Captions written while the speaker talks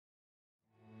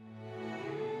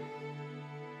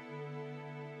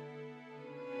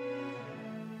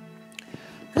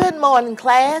Good morning,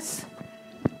 class.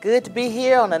 Good to be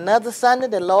here on another Sunday.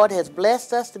 The Lord has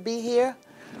blessed us to be here,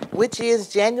 which is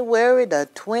January the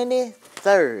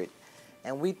 23rd.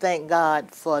 And we thank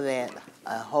God for that.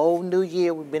 A whole new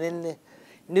year. We've been in the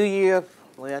new year,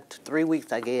 well, 3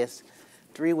 weeks, I guess.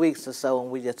 3 weeks or so. And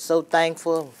we're just so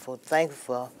thankful for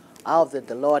all that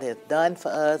the Lord has done for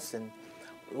us. And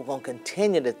we're going to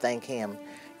continue to thank Him,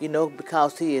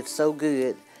 because He is so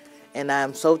good. And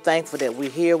I'm so thankful that we're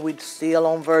here. We're still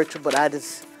on virtual, but I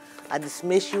just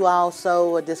miss you all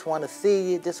so. I just want to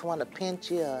see you, just want to pinch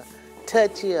you,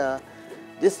 touch you,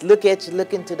 just look at you,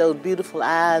 look into those beautiful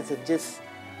eyes, and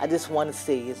I just want to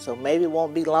see you. So maybe it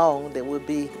won't be long that we'll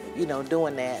be,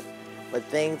 doing that. But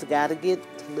things got to get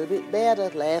a little bit better.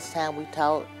 Last time we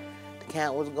talked, the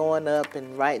count was going up,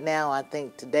 and right now I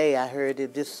think today I heard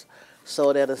it just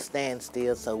sort of at a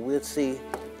standstill. So we'll see,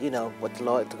 what the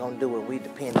Lord's going to do, and we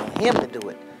depend on Him to do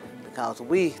it, because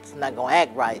we're not going to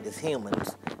act right as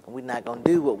humans, and we're not going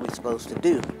to do what we're supposed to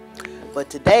do.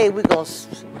 But today we're going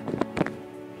to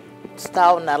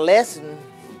start on our lesson,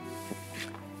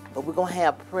 but we're going to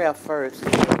have prayer first,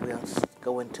 and then we'll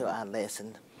go into our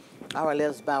lesson. All right,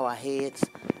 let us bow our heads.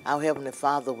 Our Heavenly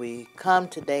Father, we come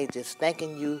today just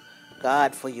thanking you,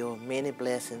 God, for your many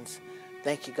blessings.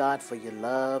 Thank you, God, for your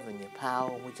love and your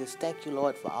power. We just thank you,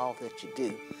 Lord, for all that you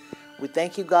do. We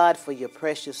thank you, God, for your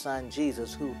precious Son,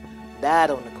 Jesus, who died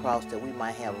on the cross that we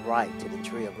might have right to the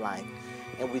tree of life.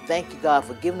 And we thank you, God,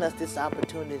 for giving us this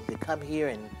opportunity to come here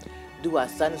and do our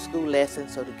Sunday school lesson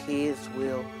so the kids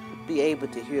will be able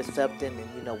to hear something.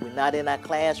 And, we're not in our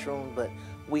classroom, but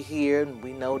we're here, and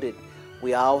we know that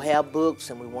we all have books,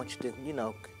 and we want you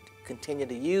to, continue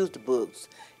to use the books,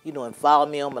 and follow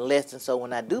me on my lesson. So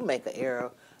when I do make an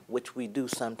error, which we do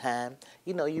sometime,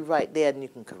 you're right there, and you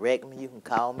can correct me. You can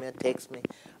call me or text me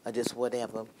or just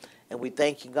whatever. And we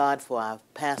thank you, God, for our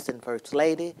pastor and first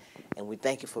lady, and we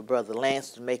thank you for Brother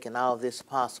Lance for making all this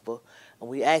possible. And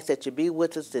we ask that you be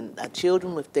with us and our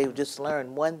children if they've just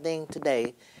learned one thing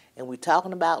today. And we're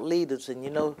talking about leaders, and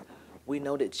we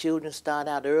know that children start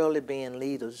out early being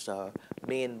leaders or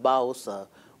being boss or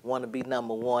want to be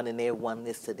number one, and everyone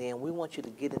listens to them. We want you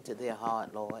to get into their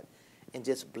heart, Lord, and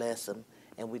just bless them.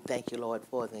 And we thank you, Lord,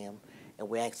 for them. And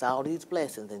we ask all these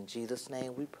blessings. In Jesus'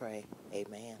 name we pray.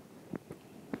 Amen.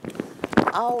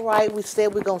 All right, we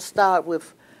said we're going to start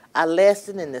with our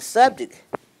lesson, and the subject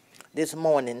this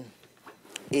morning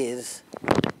is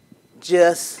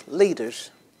just leaders.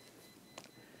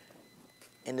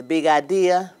 And the big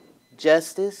idea,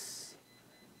 justice,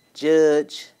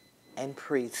 judge, and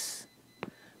priests.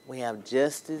 We have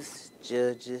justice,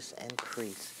 judges, and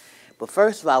priests. But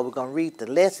first of all, we're going to read the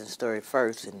lesson story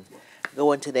first and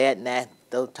go into that, and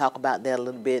they'll talk about that a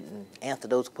little bit and answer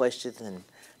those questions. And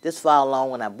just follow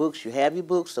along with our books. You have your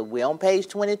books, so we're on page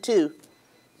 22.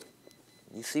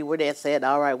 You see where that's at?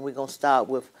 All right, we're going to start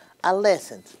with our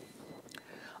lessons.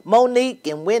 Monique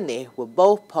and Whitney were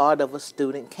both part of a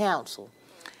student council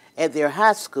at their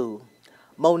high school.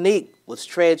 Monique was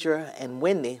treasurer and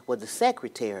Whitney was the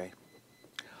secretary.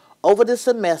 Over the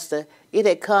semester, it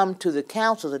had come to the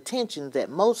council's attention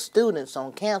that most students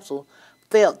on council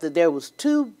felt that there was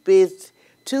too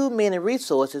many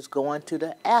resources going to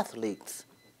the athletes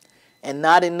and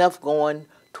not enough going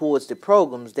towards the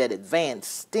programs that advance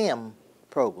STEM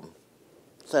program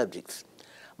subjects.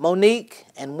 Monique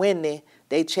and Whitney,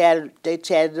 they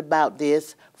chatted about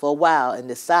this for a while and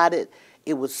decided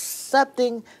it was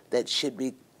something that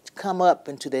should come up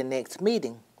into their next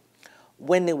meeting.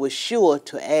 Whitney was sure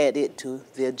to add it to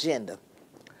the agenda.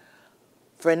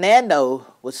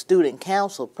 Fernando was student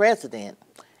council president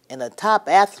and a top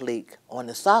athlete on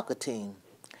the soccer team.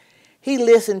 He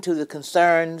listened to the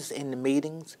concerns in the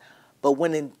meetings, but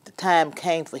when the time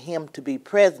came for him to be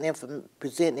present and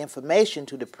present information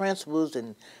to the principals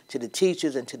and to the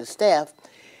teachers and to the staff,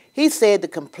 he said the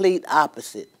complete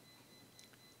opposite.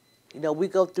 We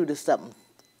go through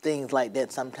things like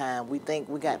that sometimes. We think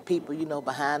we got people,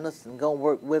 behind us and going to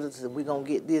work with us and we're going to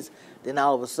get this. Then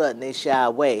all of a sudden they shy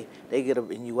away.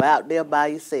 And you out there by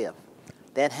yourself.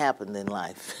 That happened in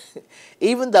life.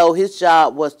 Even though his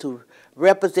job was to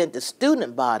represent the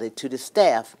student body to the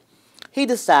staff, he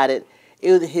decided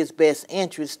it was in his best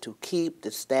interest to keep the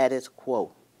status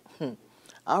quo.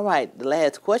 All right, the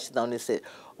last question on this said,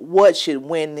 what should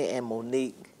Whitney and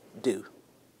Monique do?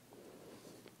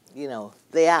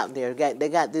 They out there, they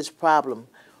got this problem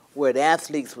where the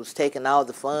athletes was taking all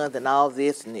the funds and all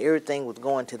this and everything was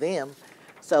going to them.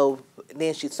 So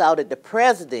then she saw that the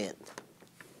president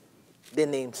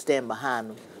didn't even stand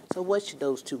behind them. So what should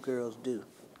those two girls do?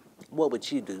 What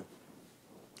would you do?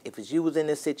 If you was in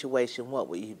this situation, what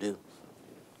would you do?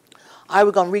 All right,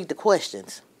 we're going to read the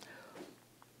questions.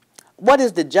 What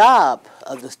is the job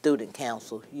of the student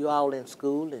council? You all in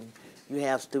school and you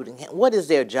have student council. What is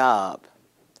their job?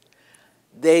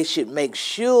 They should make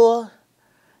sure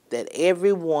that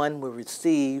everyone will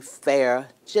receive fair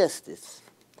justice.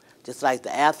 Just like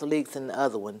the athletes and the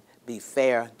other one, be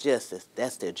fair justice.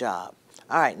 That's their job.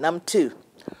 All right, number 2.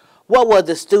 What was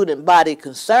the student body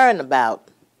concerned about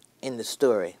in the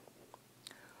story?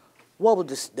 What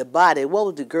was the body, what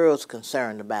was the girls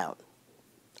concerned about?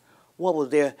 What was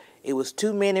there? It was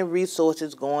too many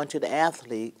resources going to the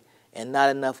athlete and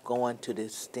not enough going to the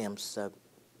STEM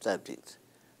subjects.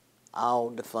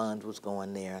 All the funds was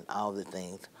going there and all the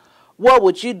things. What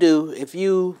would you do if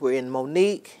you were in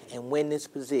Monique and Wendy's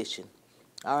position?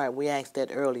 All right, we asked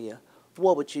that earlier.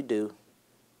 What would you do?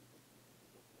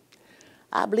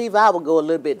 I believe I would go a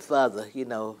little bit further. You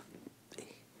know,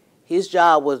 his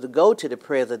job was to go to the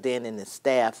president and his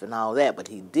staff and all that, but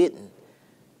he didn't.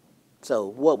 So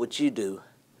what would you do?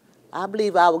 I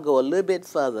believe I would go a little bit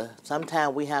further.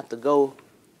 Sometimes we have to go,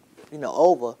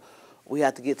 over. We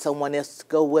have to get someone else to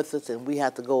go with us, and we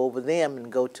have to go over them and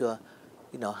go to a,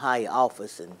 higher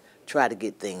office and try to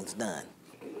get things done.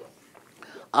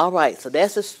 All right, so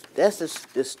that's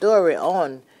the story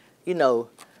on,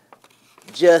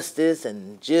 justice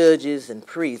and judges and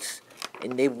priests.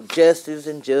 And they were justices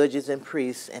and judges and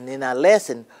priests. And in our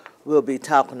lesson, we'll be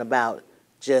talking about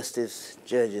justice,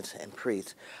 judges, and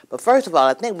priests. But first of all,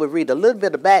 I think we'll read a little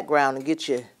bit of background and get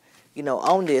you,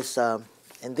 on this, and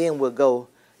then we'll go,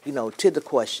 to the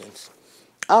questions.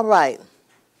 All right.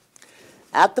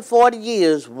 After 40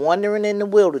 years wandering in the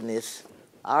wilderness,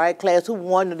 all right, class, who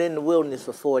wandered in the wilderness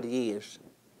for 40 years?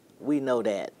 We know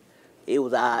that. It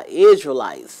was our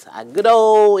Israelites, our good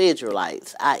old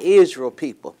Israelites, our Israel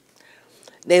people.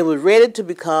 They were ready to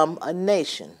become a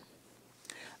nation.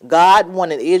 God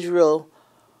wanted Israel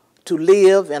to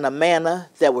live in a manner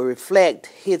that would reflect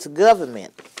his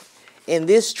government. In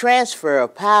this transfer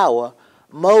of power,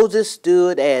 Moses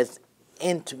stood as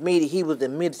intermediate. He was the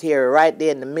military right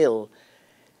there in the middle,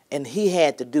 and he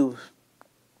had to do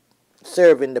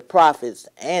serving the prophets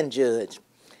and judge.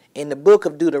 In the book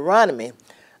of Deuteronomy,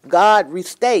 God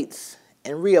restates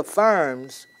and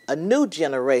reaffirms a new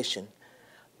generation,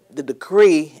 the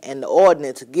decree and the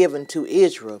ordinance given to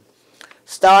Israel,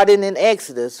 starting in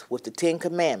Exodus with the 10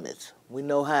 Commandments. We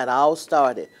know how it all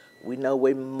started. We know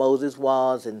where Moses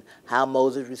was and how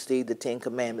Moses received the 10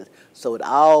 Commandments. So it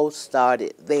all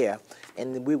started there,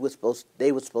 and they were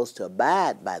supposed to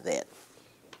abide by that.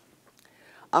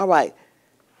 All right.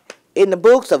 In the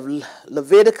books of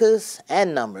Leviticus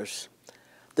and Numbers,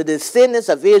 the descendants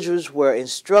of Israel were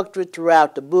instructed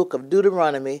throughout the book of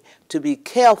Deuteronomy to be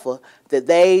careful that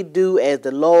they do as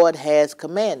the Lord has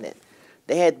commanded.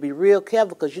 They had to be real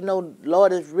careful because, the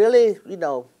Lord is really,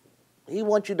 he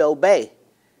wants you to obey.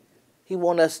 He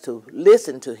wants us to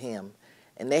listen to him.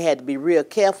 And they had to be real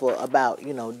careful about,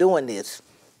 doing this.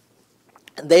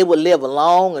 They would live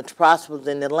long and prosperous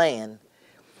in the land.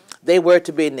 They were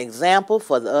to be an example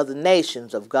for the other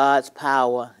nations of God's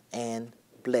power and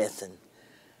blessing.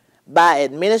 By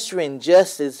administering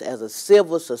justice as a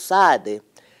civil society,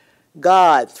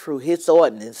 God, through his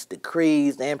ordinance,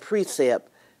 decrees, and precept,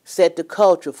 set the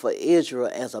culture for Israel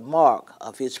as a mark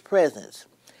of his presence.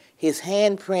 His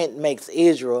handprint makes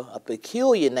Israel a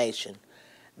peculiar nation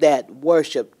that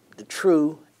worshiped the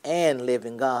true and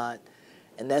living God.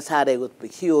 And that's how they was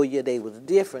peculiar. They was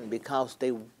different because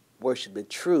they worshiped the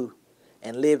true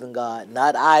and living God,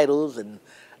 not idols and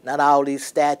not all these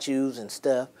statues and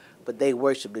stuff, but they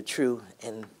worship the true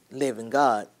and living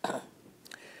God.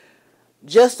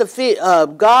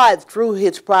 God, through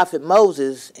his prophet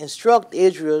Moses, instructed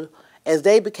Israel as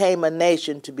they became a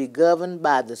nation to be governed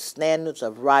by the standards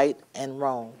of right and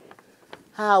wrong.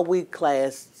 How are we,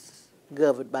 class,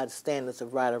 governed by the standards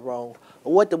of right or wrong?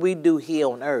 Or what do we do here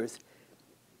on earth?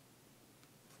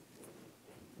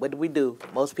 What do we do?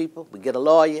 Most people, we get a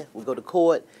lawyer, we go to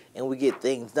court, and we get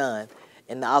things done.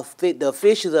 And the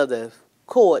officials of the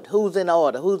court, who's in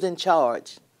order, who's in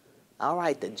charge? All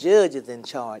right, the judge is in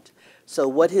charge. So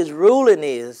what his ruling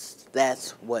is,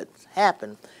 that's what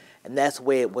happened, and that's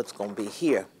what's going to be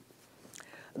here.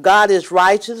 God is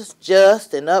righteous,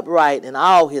 just, and upright in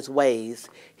all his ways.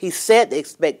 He set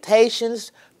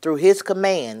expectations through his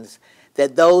commands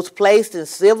that those placed in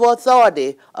civil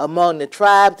authority among the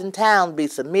tribes and towns be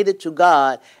submitted to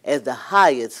God as the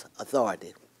highest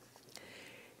authority.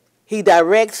 He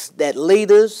directs that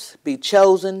leaders be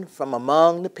chosen from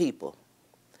among the people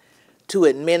to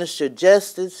administer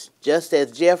justice, just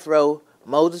as Jethro,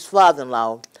 Moses'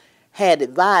 father-in-law, had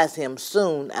advised him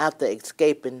soon after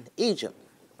escaping Egypt.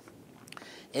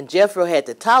 And Jethro had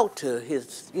to talk to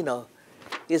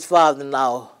his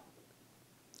father-in-law,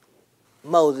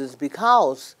 Moses,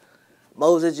 because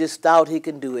Moses just thought he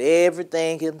can do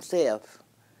everything himself.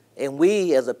 And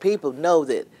we as a people know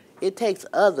that it takes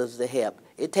others to help.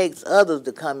 It takes others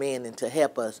to come in and to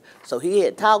help us. So he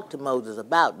had talked to Moses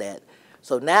about that.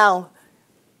 So now,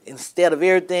 instead of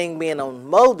everything being on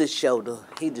Moses' shoulder,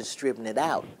 he distributed it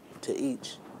out to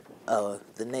each of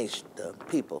the nation, the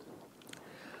people.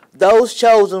 Those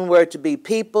chosen were to be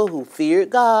people who feared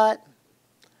God,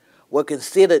 were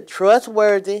considered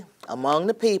trustworthy among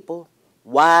the people,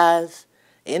 wise,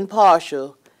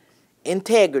 impartial,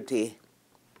 integrity,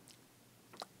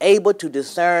 able to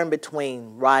discern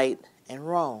between right and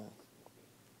wrong,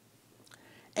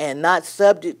 and not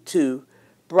subject to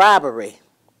bribery.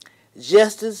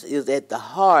 Justice is at the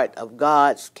heart of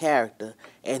God's character,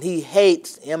 and he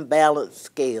hates imbalanced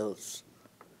scales.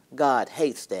 God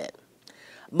hates that.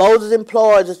 Moses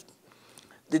employs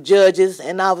the judges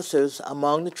and officers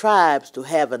among the tribes to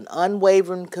have an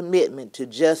unwavering commitment to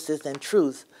justice and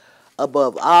truth,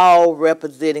 above all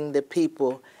representing the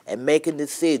people and making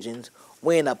decisions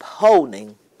when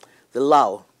upholding the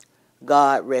law.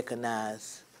 God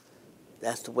recognized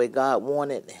that's the way God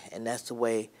wanted, and that's the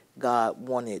way God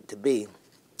wanted it to be.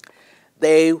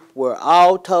 They were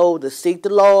all told to seek the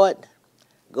Lord,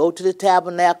 go to the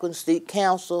tabernacle and seek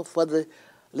counsel for the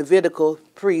Levitical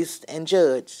priests and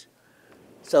judge.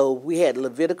 So we had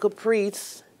Levitical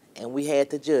priests and we had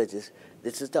the judges.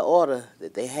 This is the order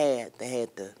that they had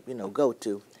to, go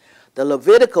to. The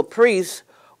Levitical priests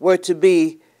were to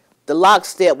be the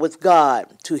lockstep with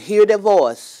God, to hear their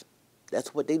voice.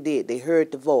 That's what they did. They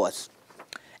heard the voice.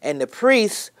 And the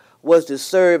priests was to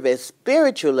serve as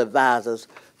spiritual advisors,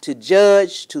 to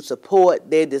judge, to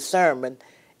support their discernment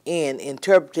in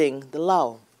interpreting the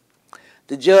law.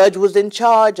 The judge was in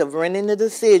charge of rendering the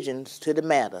decisions to the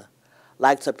matter,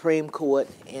 like Supreme Court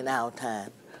in our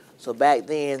time. So back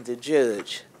then, the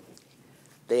judge,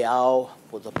 they all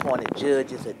was appointed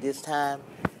judges at this time,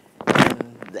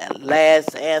 and that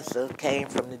last answer came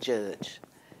from the judge.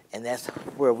 And that's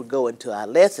where we go into our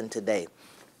lesson today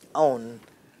on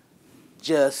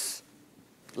just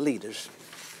leaders.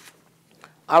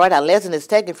 All right, our lesson is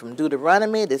taken from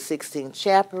Deuteronomy, the 16th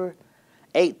chapter,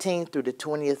 18 through the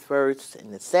 20th verse,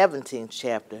 and the 17th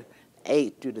chapter,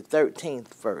 8 through the 13th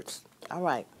verse. All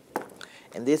right,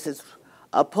 and this is,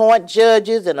 appoint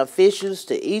judges and officials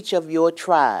to each of your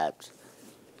tribes.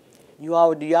 Do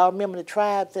y'all remember the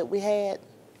tribes that we had?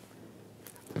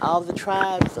 All the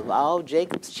tribes of all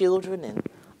Jacob's children and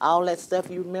all that stuff.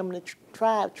 You remember the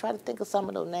tribes? Try to think of some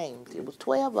of those names. It was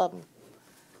 12 of them.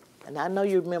 And I know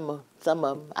you remember some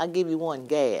of them. I'll give you one,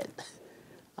 Gad.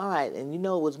 All right, and it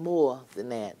was more than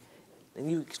that.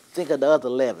 And you think of the other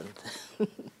 11.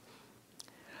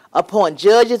 Appoint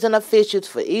judges and officials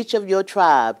for each of your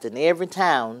tribes in every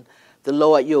town the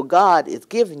Lord your God is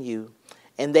giving you,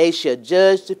 and they shall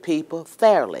judge the people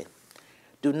fairly.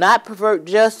 Do not pervert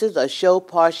justice or show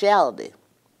partiality.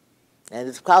 And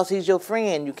it's because he's your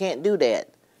friend, you can't do that.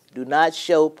 Do not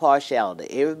show partiality.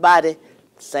 Everybody,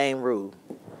 same rule.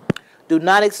 Do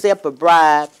not accept a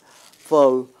bribe,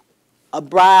 for a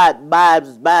bribe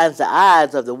binds the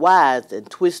eyes of the wise and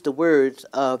twists the words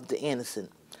of the innocent.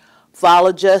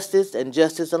 Follow justice and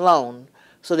justice alone,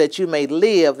 so that you may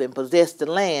live and possess the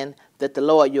land that the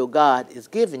Lord your God is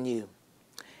giving you.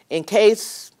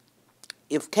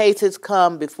 If cases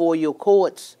come before your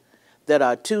courts that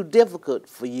are too difficult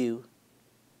for you,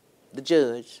 the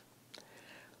judge,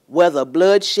 whether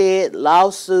bloodshed,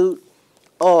 lawsuit,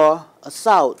 or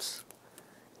assaults,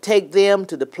 take them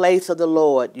to the place of the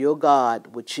Lord your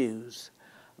God would choose.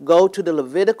 Go to the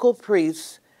Levitical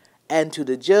priests and to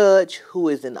the judge who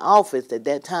is in office at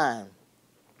that time.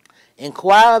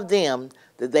 Inquire of them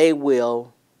that they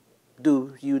will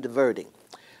do you the verdict.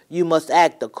 You must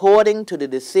act according to the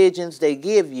decisions they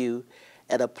give you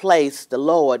at a place the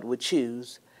Lord would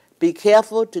choose. Be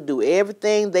careful to do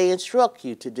everything they instruct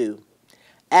you to do.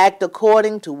 Act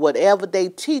according to whatever they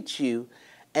teach you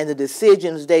and the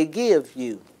decisions they give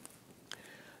you.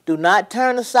 Do not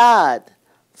turn aside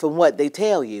from what they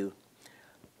tell you,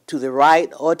 to the right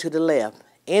or to the left.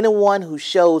 Anyone who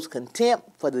shows contempt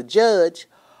for the judge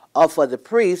or for the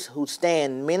priest who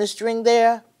stand ministering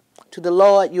there to the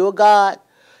Lord your God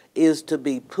is to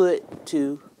be put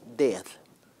to death.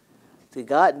 See,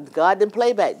 God didn't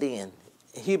play back then.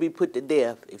 He'll be put to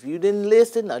death. If you didn't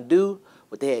listen or do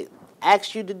what they had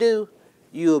asked you to do,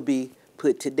 you'll be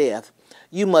put to death.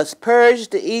 You must purge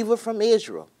the evil from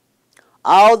Israel.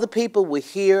 All the people will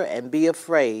hear and be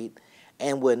afraid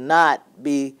and will not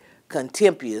be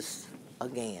contemptuous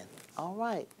again. All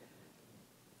right.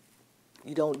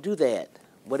 You don't do that.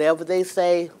 Whatever they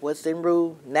say, what's in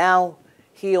rule. Now,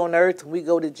 here on earth, when we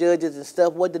go to judges and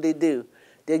stuff, what do?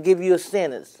 They'll give you a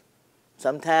sentence.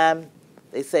 Sometimes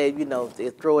they say, they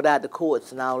throw it out the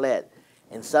courts and all that.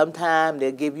 And sometimes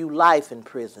they'll give you life in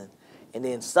prison. And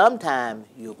then sometimes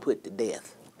you'll put to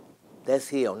death. That's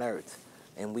here on earth.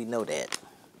 And we know that.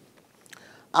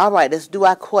 All right, let's do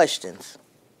our questions.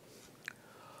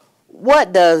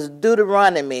 What does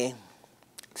Deuteronomy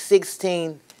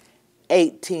 16,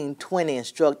 18, 20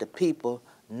 instruct the people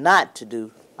not to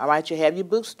do? All right, you have your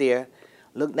books there.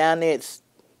 Look down there at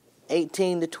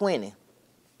 18 to 20.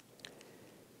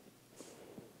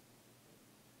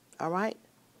 All right.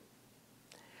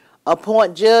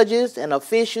 Appoint judges and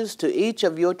officials to each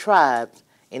of your tribes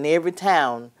in every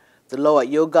town the Lord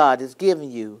your God has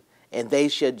given you, and they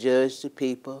shall judge the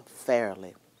people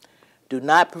fairly. Do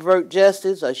not pervert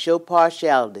justice or show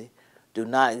partiality. Do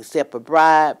not accept a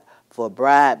bribe, for a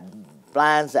bribe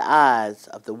blinds the eyes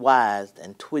of the wise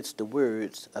and twists the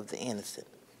words of the innocent.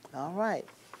 All right.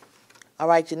 All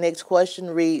right, your next question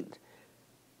read,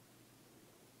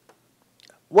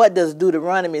 what does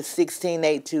Deuteronomy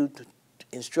 16:8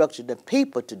 instruct the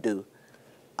people to do?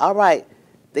 All right,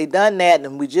 they done that,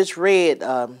 and we just read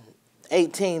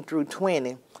 18 through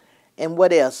 20. And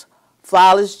what else?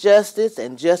 Follow justice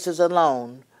and justice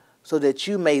alone, so that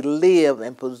you may live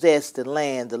and possess the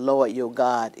land the Lord your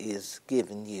God is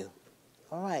giving you.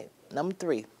 All right, number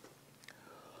 3.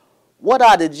 What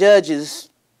are the judges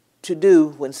to do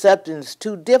when something is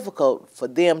too difficult for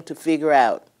them to figure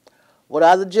out? What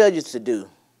are the judges to do?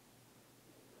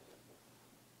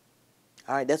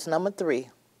 All right, that's number 3.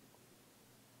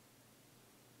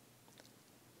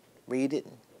 Read it.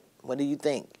 What do you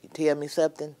think? You tell me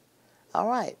something? All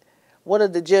right. What are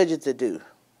the judges to do?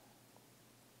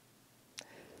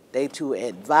 They to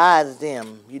advise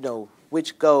them,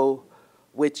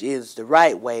 which is the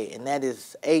right way, and that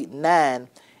is 8 and 9.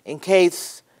 In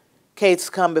case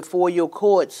come before your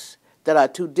courts that are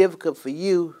too difficult for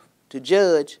you to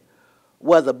judge,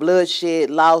 whether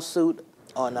bloodshed, lawsuit,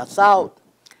 or an assault,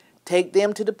 take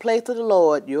them to the place of the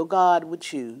Lord your God would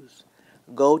choose.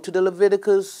 Go to the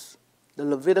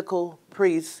Levitical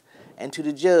priest and to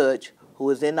the judge who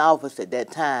is in office at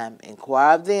that time.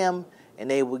 Inquire of them,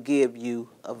 and they will give you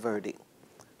a verdict.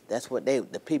 That's what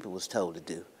the people was told to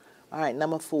do. All right,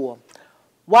 number 4.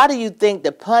 Why do you think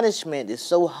the punishment is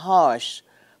so harsh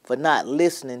for not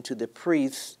listening to the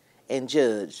priest and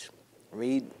judge?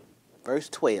 Read verse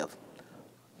 12.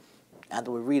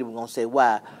 After we read it, we're going to say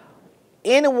why.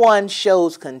 Anyone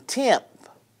shows contempt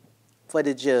for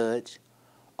the judge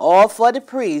or for the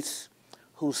priest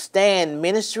who stand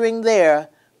ministering there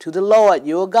to the Lord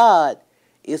your God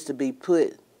is to be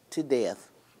put to death.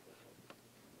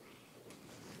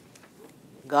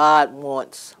 God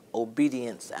wants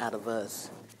obedience out of us.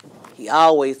 He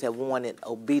always have wanted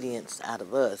obedience out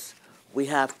of us. We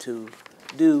have to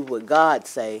do what God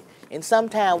say. And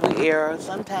sometimes we err,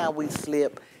 sometimes we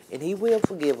slip, and He will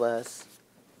forgive us.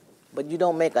 But you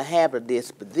don't make a habit of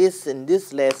this. But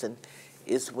this lesson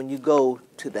is when you go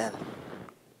to the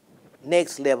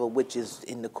next level, which is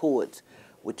in the courts,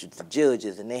 which is the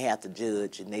judges, and they have to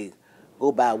judge, and they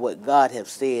go by what God has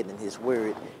said in His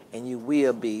Word, and you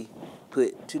will be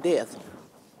put to death.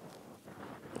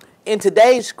 In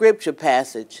today's scripture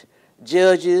passage,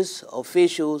 judges,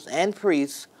 officials, and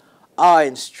priests are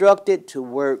instructed to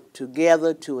work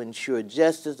together to ensure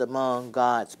justice among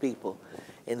God's people.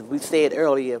 And we said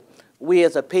earlier, we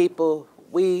as a people,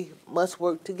 we must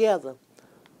work together.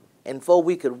 And before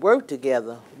we could work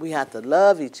together, we have to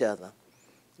love each other.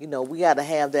 We got to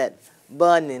have that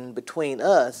bonding between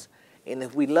us. And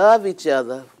if we love each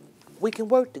other, we can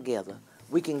work together.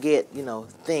 We can get,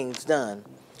 things done.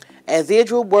 As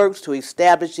Israel works to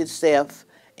establish itself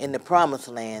in the Promised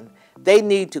Land, they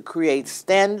need to create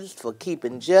standards for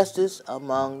keeping justice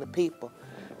among the people.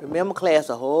 Remember, class,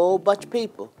 a whole bunch of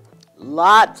people,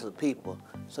 lots of people.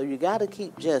 So you got to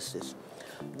keep justice.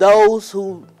 Those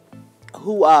who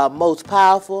are most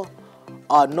powerful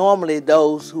are normally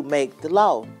those who make the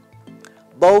law,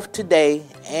 both today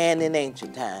and in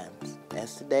ancient times.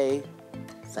 That's today,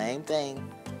 same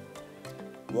thing.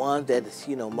 Ones that is,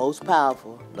 most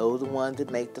powerful, those are the ones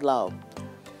that make the law.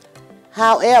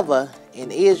 However, in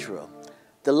Israel,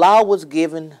 the law was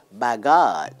given by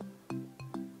God.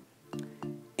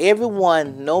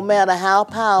 Everyone, no matter how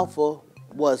powerful,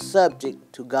 was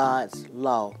subject to God's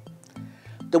law.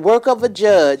 The work of a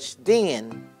judge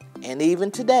then, and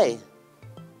even today,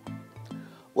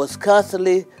 was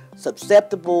constantly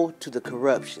susceptible to the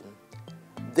corruption.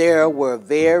 There were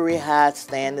very high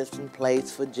standards in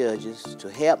place for judges to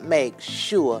help make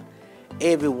sure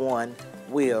everyone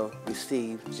will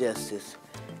receive justice.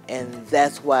 And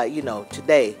that's why,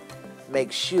 today,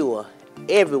 make sure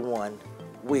everyone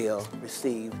will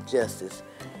receive justice.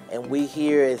 And we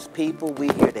here as people, we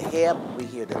here to help, we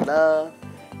here to love,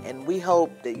 and we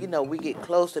hope that, we get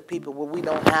close to people where we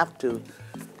don't have to,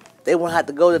 they won't have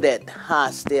to go to that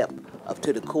high step up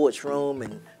to the courtroom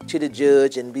and to the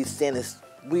judge and be sentenced.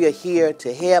 We are here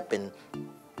to help and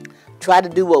try to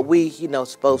do what we,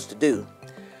 supposed to do.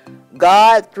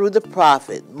 God, through the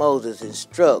prophet Moses,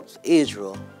 instructs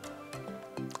Israel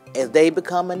as they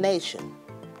become a nation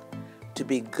to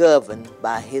be governed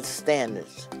by his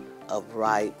standards of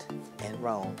right and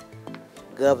wrong.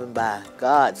 Governed by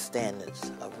God's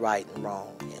standards of right and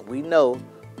wrong. And we know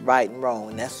right and wrong,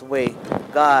 and that's the way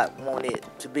God wanted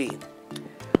it to be.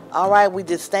 All right, we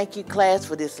just thank you, class,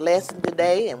 for this lesson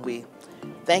today, and we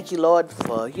thank you, Lord,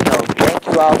 for, thank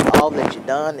you all for all that you've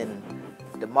done. And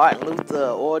the Martin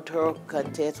Luther Oratorial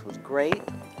Contest was great.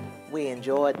 We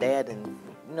enjoyed that, and,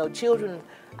 children,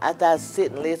 after I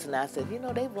sit and listen, I said,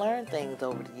 they've learned things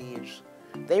over the years.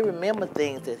 They remember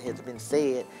things that has been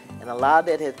said, and a lot of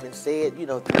that has been said,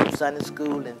 through Sunday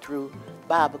school and through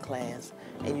Bible class.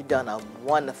 And you've done a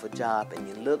wonderful job, and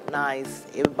you look nice.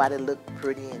 Everybody look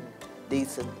pretty and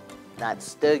decent, not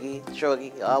stuggy,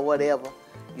 shruggy, or whatever.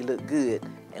 You look good,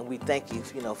 and we thank you,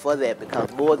 for that,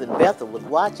 because more than Bethel was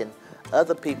watching,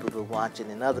 other people were watching,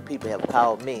 and other people have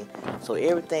called me. So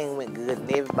everything went good,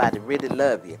 and everybody really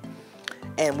loved you.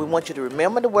 And we want you to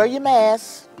remember to wear your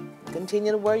mask.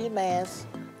 Continue to wear your mask.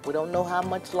 We don't know how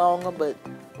much longer, but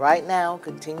right now,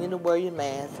 continue to wear your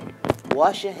mask.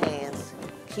 Wash your hands.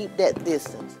 Keep that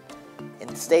distance.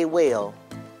 And stay well,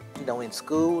 in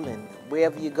school and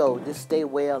wherever you go. Just stay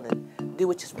well and do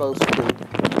what you're supposed to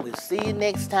do. We'll see you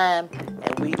next time,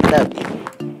 and we love you.